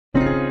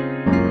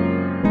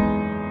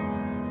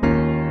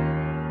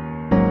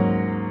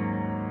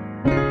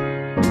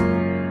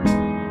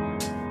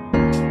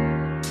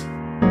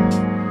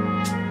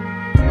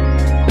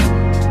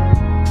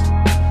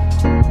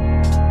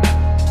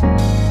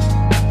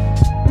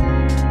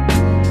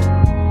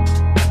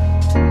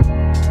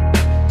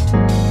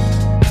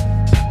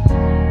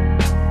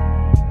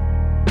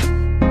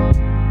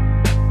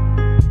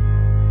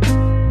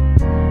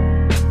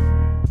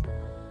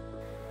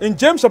In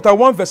James chapter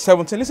 1 verse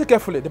 17, listen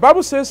carefully. The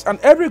Bible says, and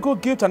every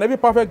good gift and every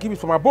perfect gift is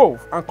from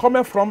above, and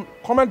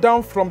cometh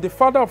down from the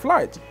Father of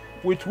light,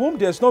 with whom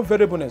there is no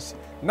variableness,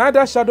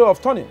 neither shadow of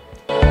turning.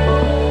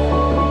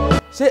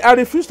 Say, I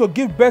refuse to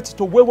give birth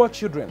to wayward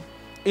children.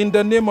 In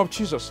the name of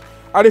Jesus.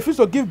 I refuse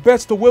to give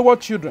birth to wayward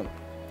children.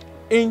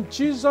 In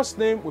Jesus'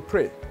 name we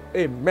pray.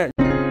 Amen.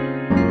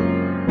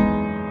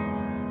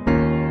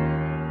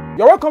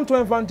 You're welcome to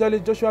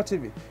Evangelist Joshua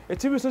TV, a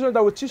TV station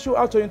that will teach you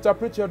how to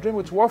interpret your dream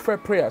with warfare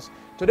prayers.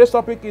 Today's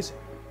topic is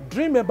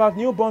dream about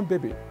newborn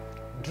baby.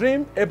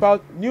 Dream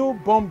about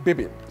newborn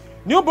baby.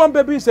 Newborn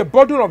baby is a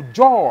bundle of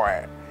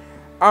joy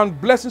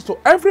and blessings to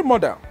every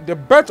mother. The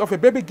birth of a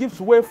baby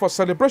gives way for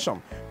celebration.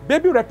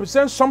 Baby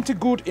represents something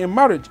good in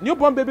marriage.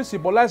 Newborn baby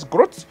symbolize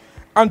growth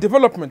and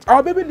development.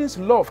 Our baby needs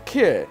love,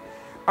 care,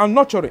 and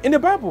nurturing. In the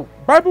Bible,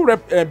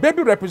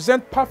 baby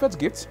represents perfect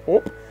gifts,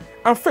 hope,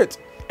 and faith.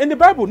 In the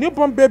Bible,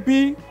 newborn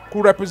baby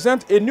could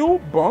represent a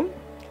newborn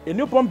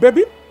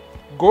baby,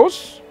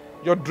 goals,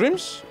 your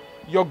dreams,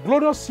 your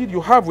glorious seed you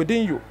have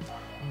within you.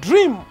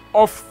 Dream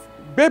of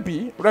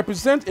baby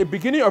represents a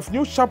beginning of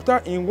new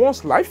chapter in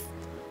one's life,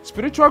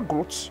 spiritual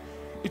growth.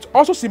 It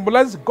also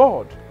symbolizes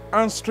God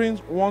answering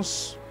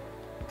one's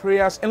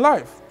prayers in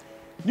life.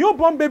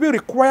 Newborn baby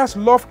requires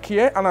love,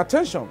 care, and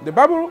attention. The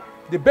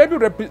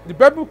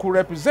baby could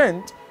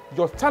represent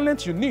your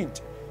talent you need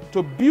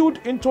to build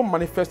into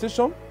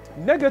manifestation.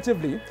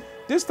 Negatively,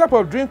 this type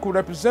of dream could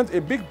represent a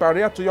big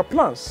barrier to your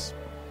plans.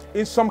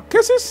 In some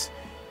cases,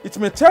 it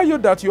may tell you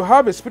that you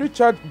have a spirit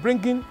child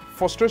bringing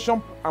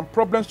frustration and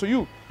problems to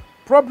you.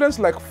 Problems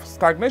like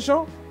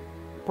stagnation,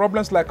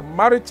 problems like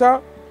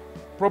marital,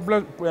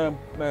 problems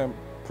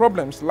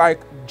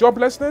like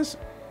joblessness,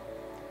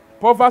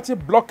 poverty,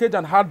 blockage,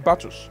 and hard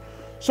battles.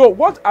 So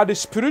what are the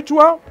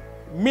spiritual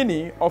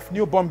meaning of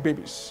newborn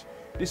babies?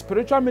 The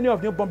spiritual meaning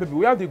of newborn baby,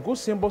 we have the good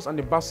symbols and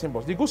the bad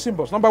symbols. The good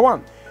symbols, number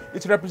 1,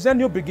 it represents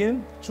new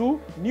beginning.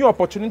 2, new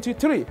opportunity.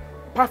 3,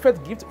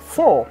 perfect gift.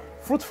 4,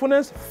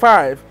 fruitfulness.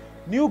 5,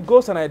 new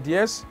goals and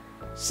ideas.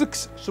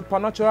 6,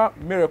 supernatural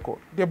miracle.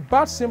 The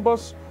bad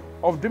symbols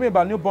of dreaming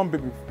about newborn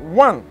baby: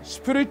 1,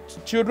 spirit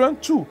children.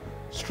 2,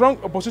 strong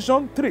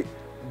opposition. 3,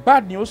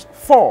 bad news.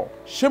 4,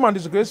 shame and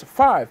disgrace.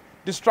 5,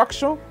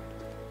 distraction.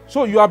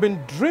 So you have been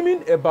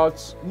dreaming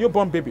about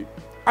newborn baby.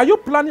 Are you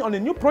planning on a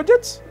new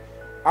project?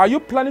 Are you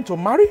planning to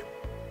marry?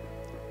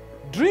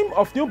 Dream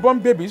of newborn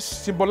babies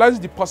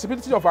symbolizes the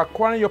possibility of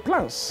acquiring your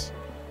plans.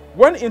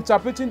 When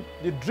interpreting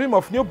the dream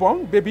of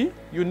newborn baby,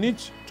 you need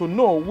to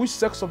know which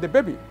sex of the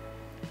baby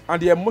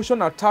and the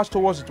emotion attached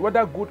towards it,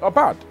 whether good or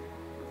bad.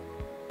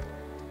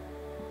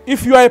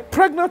 If you are a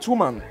pregnant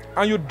woman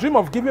and you dream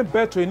of giving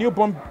birth to a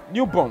newborn,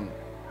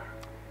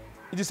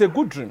 it is a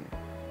good dream.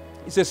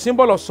 It's a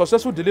symbol of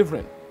successful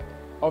delivery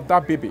of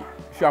that baby.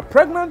 If you are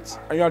pregnant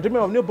and you are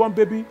dreaming of newborn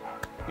baby,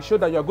 it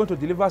shows that you are going to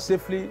deliver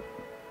safely,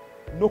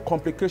 no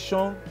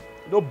complication,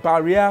 no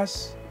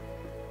barriers,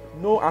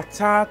 no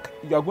attack.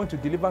 You are going to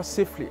deliver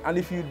safely. And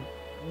if you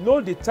know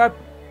the type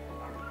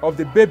of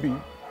the baby,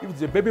 if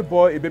it's a baby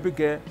boy, a baby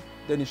girl,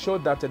 then it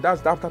shows that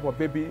that's that type of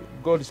baby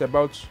God is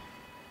about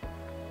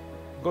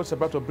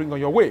to bring on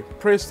your way.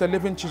 Praise the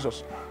living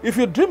Jesus. If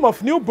you dream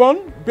of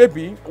newborn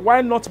baby,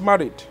 why not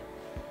married?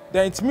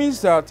 Then it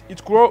means that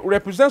it could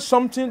represent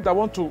something that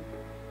want to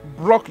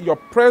block your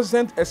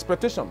present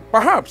expectation.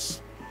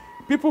 Perhaps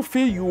people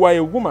feel you are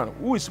a woman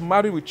who is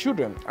married with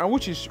children and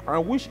which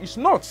is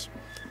not.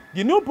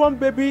 The newborn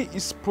baby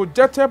is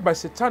projected by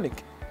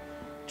Satanic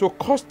to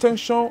cause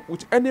tension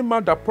with any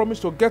man that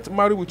promised to get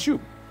married with you.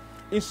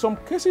 In some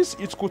cases,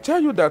 it could tell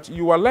you that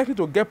you are likely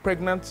to get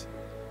pregnant.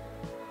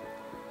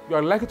 You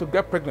are likely to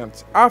get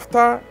pregnant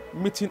after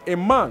meeting a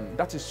man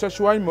that is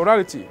sexual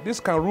immorality. This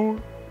can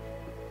rule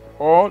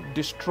or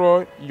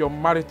destroy your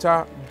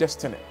marital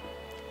destiny.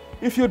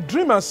 If you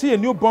dream and see a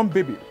newborn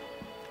baby,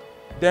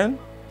 then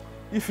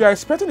if you are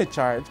expecting a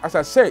child, as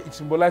I said, it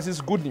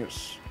symbolizes good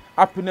news,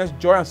 happiness,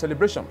 joy, and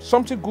celebration.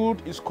 Something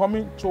good is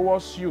coming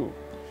towards you.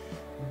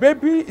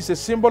 Baby is a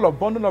symbol of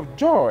bundle of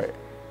joy.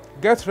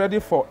 Get ready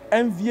for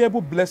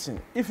enviable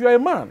blessing. If you are a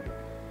man,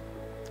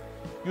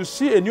 you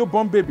see a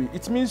newborn baby,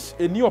 it means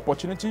a new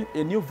opportunity,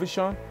 a new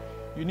vision.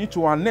 You need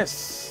to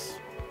harness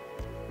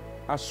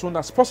as soon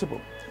as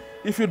possible.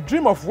 If you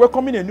dream of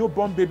welcoming a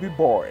newborn baby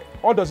boy,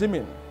 what does it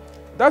mean?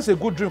 That's a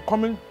good dream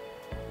coming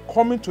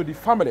to the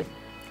family.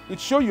 It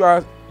shows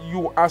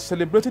you are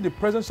celebrating the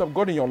presence of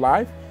God in your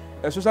life,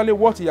 especially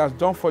what He has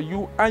done for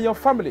you and your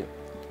family.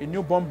 A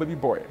newborn baby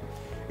boy.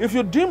 If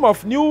you dream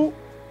of newborn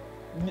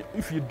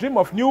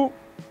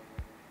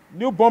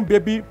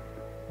baby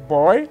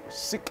boy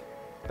sick,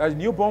 that is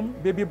newborn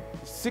baby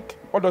sick,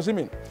 what does it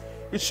mean?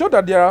 It shows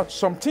that there are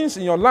some things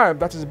in your life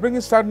that is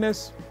bringing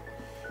sadness.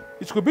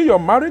 It could be your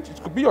marriage,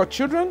 it could be your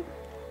children,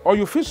 or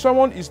you feel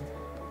someone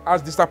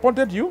has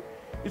disappointed you.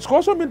 It could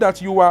also mean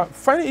that you are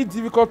finding it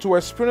difficult to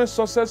experience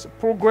success,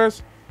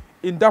 progress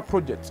in that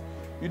project.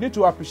 You need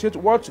to appreciate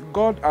what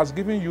God has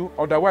given you,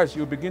 otherwise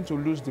you begin to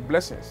lose the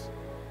blessings.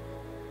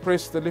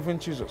 Praise the living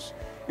Jesus.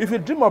 If you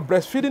dream of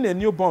breastfeeding a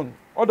newborn,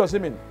 what does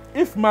it mean?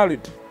 If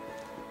married,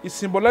 It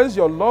symbolizes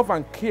your love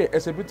and care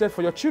exhibited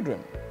for your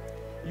children.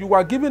 You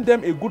are giving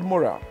them a good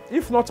moral.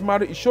 If not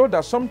married, it shows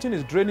that something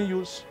is draining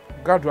you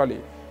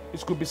gradually.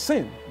 It could be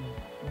sin,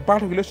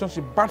 bad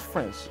relationship, bad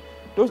friends.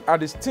 Those are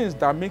the things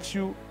that makes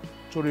you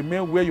to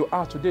remain where you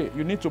are today.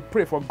 You need to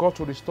pray for God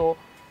to restore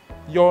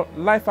your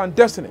life and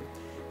destiny.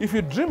 If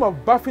you dream of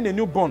birthing a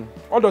newborn,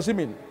 what does it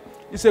mean?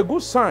 It's a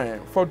good sign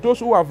for those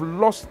who have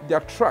lost their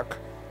track,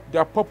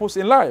 their purpose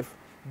in life.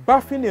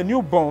 Birthing a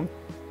newborn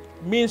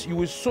means you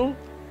will soon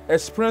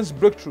experience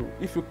breakthrough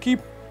if you keep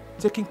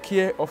taking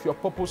care of your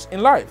purpose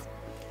in life.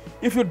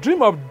 If you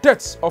dream of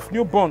death for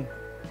newborn,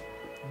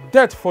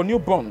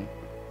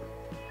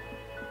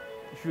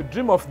 if you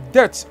dream of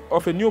death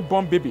of a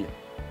newborn baby,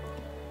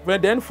 well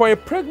then for a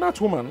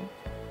pregnant woman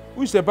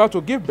who is about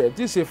to give birth,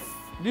 this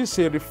is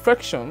a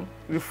reflection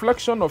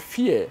of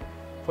fear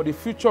for the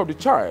future of the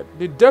child.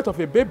 The death of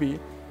a baby,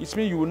 it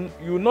means you will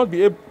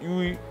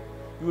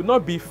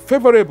not be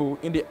favorable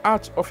in the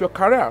art of your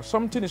career.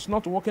 Something is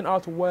not working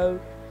out well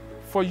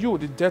for you,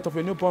 the death of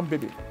a newborn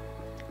baby.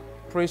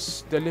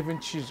 Praise the living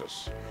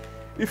Jesus.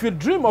 If you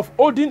dream of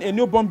holding a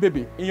newborn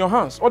baby in your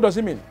hands, what does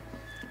it mean?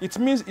 It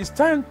means it's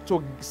time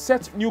to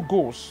set new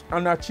goals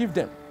and achieve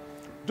them.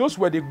 Those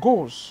were the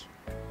goals.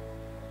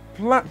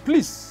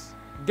 Please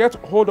get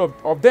hold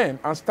of them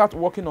and start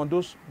working on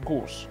those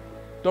goals.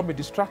 Don't be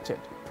distracted.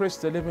 Praise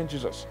the living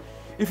Jesus.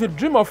 If you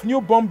dream of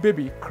newborn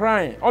baby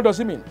crying, what does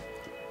it mean?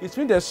 It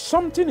means there's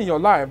something in your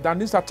life that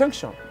needs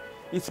attention.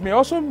 It may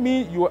also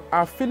mean you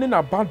are feeling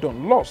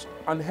abandoned, lost,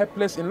 and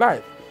helpless in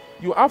life.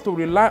 You have to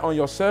rely on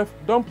yourself.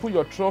 Don't put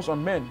your trust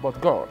on men, but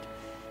God.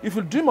 If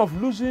you dream of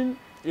losing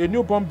a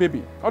newborn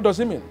baby, what does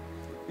it mean?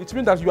 It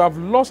means that you have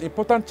lost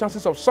important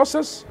chances of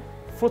success,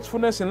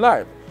 fruitfulness in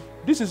life.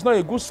 This is not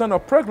a good sign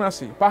of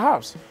pregnancy.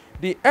 Perhaps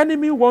the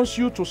enemy wants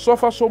you to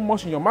suffer so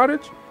much in your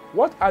marriage.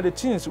 What are the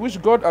things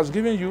which God has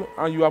given you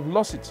and you have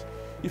lost it?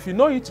 If you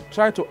know it,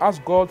 try to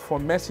ask God for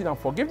mercy and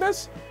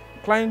forgiveness.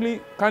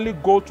 Kindly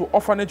go to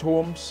orphanage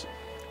homes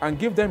and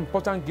give them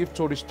important gifts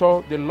to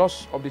restore the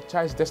loss of the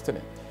child's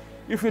destiny.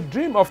 If you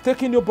dream of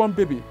taking newborn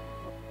baby,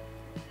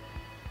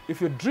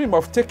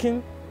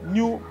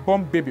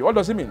 what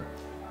does it mean?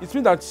 It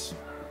means that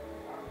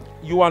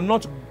you are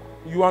not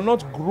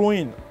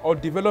growing or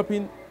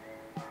developing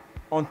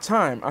on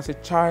time as a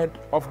child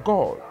of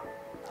God.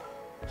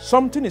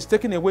 Something is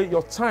taking away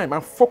your time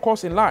and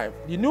focus in life.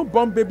 The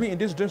newborn baby in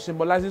this dream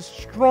symbolizes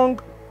strong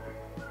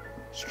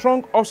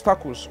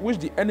obstacles which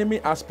the enemy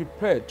has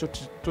prepared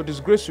to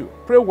disgrace you.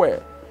 Pray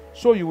well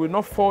so you will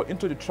not fall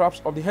into the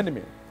traps of the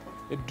enemy.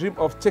 A dream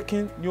of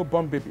taking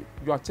newborn baby.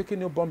 You are taking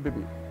newborn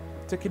baby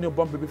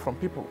from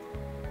people.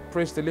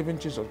 Praise the living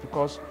Jesus,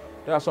 because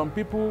there are some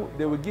people,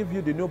 they will give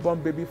you the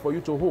newborn baby for you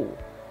to hold,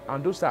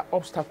 and those are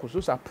obstacles,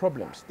 those are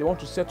problems. They want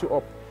to set you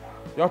up.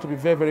 You have to be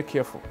very, very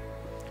careful.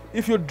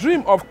 If you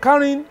dream of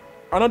carrying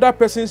another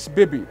person's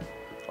baby,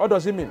 what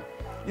does it mean?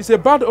 It's a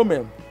bad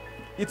omen.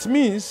 It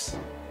means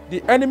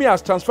the enemy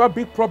has transferred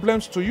big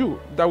problems to you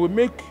that will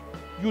make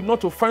you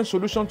not to find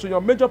solution to your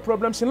major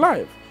problems in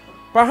life.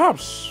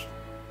 Perhaps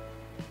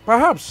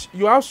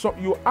you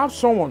have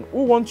someone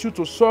who wants you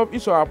to solve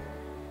each of our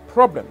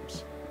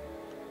problems.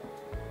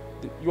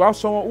 You have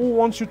someone who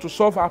wants you to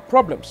solve our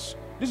problems.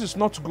 This is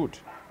not good.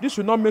 This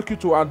will not make you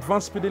to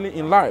advance speedily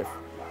in life.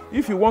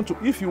 If you want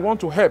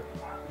to help,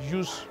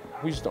 use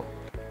wisdom.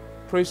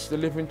 Praise the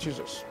living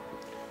Jesus.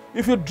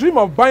 If you dream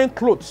of buying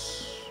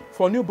clothes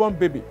for a newborn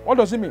baby, what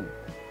does it mean?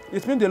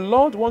 It means the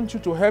Lord wants you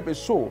to help a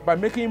soul by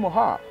making him or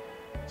her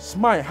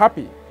smile,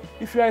 happy.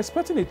 If you are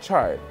expecting a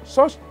child,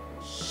 such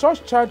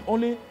child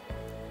only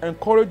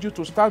encourage you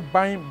to start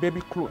buying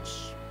baby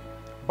clothes.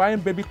 Buying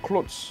baby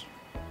clothes.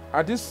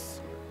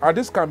 This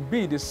can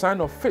be the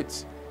sign of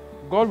faith.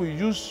 God will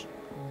use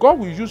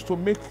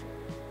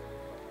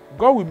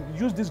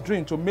this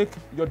dream to make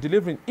your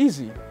delivering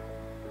easy.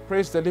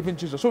 Praise the living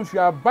Jesus. So if you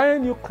are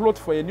buying new clothes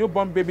for a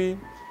newborn baby,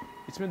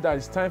 it means that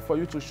it's time for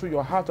you to show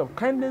your heart of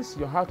kindness,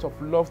 your heart of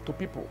love to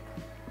people.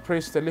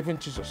 Praise the living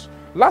Jesus.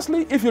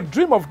 Lastly, if you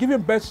dream of giving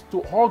birth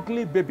to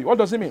ugly baby, what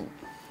does it mean?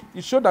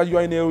 It shows that you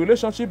are in a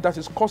relationship that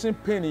is causing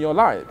pain in your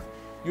life.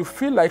 You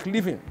feel like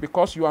leaving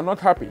because you are not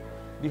happy.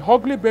 The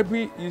ugly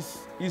baby is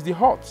the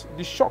hurt,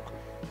 the shock,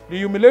 the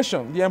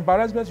humiliation, the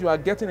embarrassment you are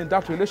getting in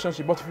that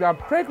relationship. But if you are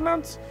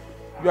pregnant,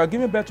 you are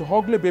giving birth to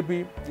ugly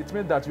baby, it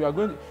means that you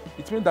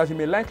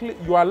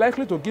are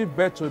likely to give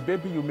birth to a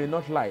baby you may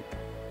not like,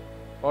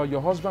 or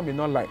your husband may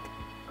not like.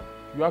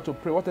 You have to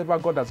pray, whatever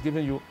God has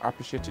given you,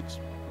 appreciate it.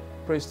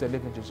 Praise the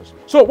living Jesus.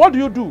 So what do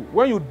you do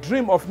when you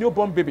dream of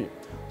newborn baby?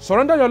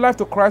 Surrender your life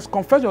to Christ,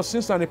 confess your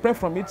sins and repent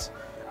from it,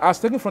 as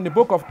taken from the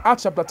book of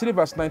Acts chapter 3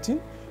 verse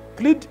 19.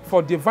 Plead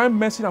for divine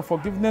mercy and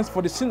forgiveness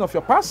for the sins of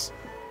your past.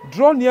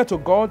 Draw near to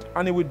God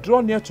and he will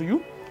draw near to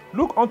you.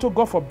 Look unto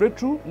God for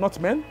breakthrough, not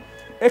men.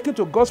 Hearken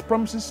to God's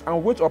promises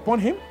and wait upon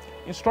him.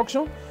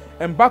 Instruction.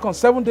 Embark on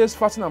 7 days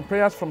fasting and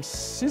prayers from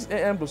 6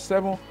 a.m. to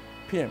 7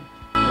 p.m.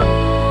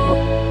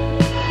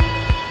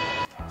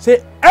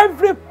 Say,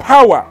 every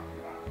power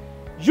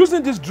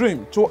using this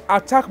dream to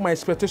attack my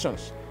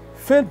expectations,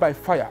 failed by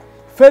fire,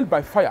 failed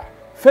by fire,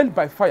 failed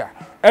by fire.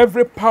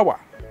 Every power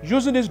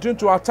using this dream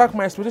to attack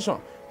my expectation,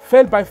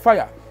 failed by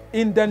fire.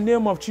 In the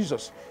name of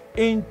Jesus.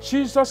 In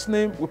Jesus'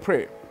 name we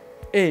pray.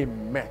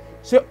 Amen.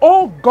 Say,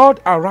 oh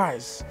God,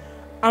 arise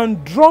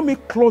and draw me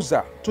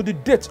closer to the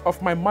date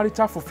of my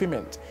marital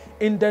fulfillment.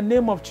 In the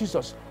name of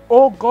Jesus.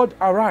 Oh God,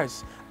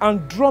 arise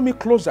and draw me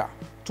closer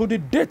to the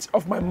date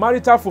of my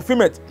marital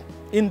fulfillment.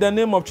 In the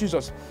name of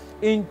Jesus.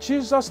 In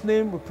Jesus'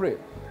 name we pray.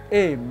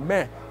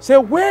 Amen. Say,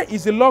 where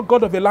is the Lord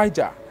God of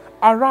Elijah?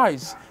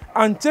 Arise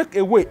and take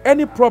away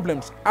any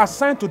problems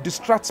assigned to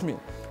distract me.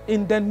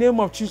 In the name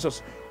of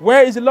Jesus.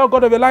 Where is the Lord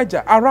God of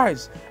Elijah?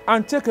 Arise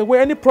and take away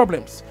any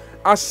problems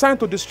assigned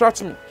to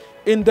distract me.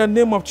 In the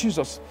name of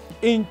Jesus.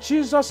 In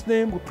Jesus'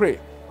 name we pray.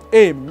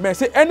 Amen.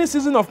 Say, any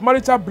season of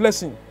marital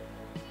blessing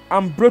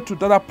and breakthrough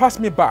that have passed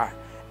me by,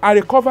 I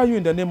recover you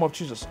in the name of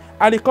Jesus.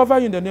 I recover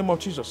you in the name of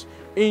Jesus.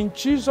 In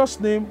Jesus'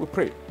 name we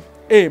pray.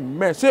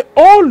 Amen. Say,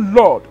 oh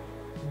Lord,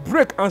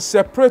 break and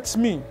separate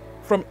me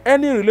from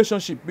any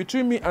relationship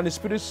between me and the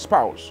spirit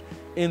spouse.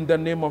 In the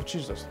name of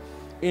Jesus.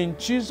 In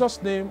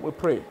Jesus' name we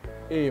pray.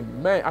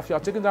 Amen. If you are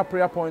taking that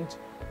prayer point,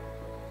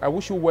 I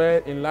wish you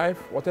well in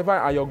life. Whatever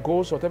are your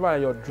goals, whatever are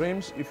your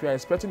dreams, if you are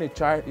expecting a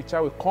child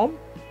will come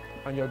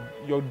and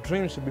your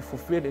dreams will be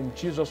fulfilled in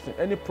Jesus' name.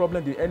 Any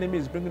problem the enemy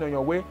is bringing on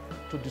your way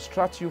to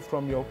distract you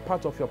from your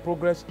part of your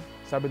progress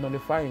shall be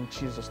nullified in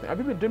Jesus' name. Have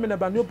you been dreaming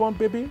about a newborn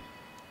baby?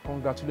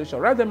 Congratulations.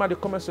 Write them at the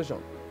comment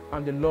section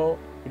and the Lord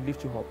will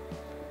lift you up.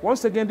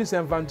 Once again, this is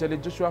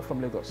Evangelist Joshua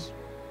from Lagos.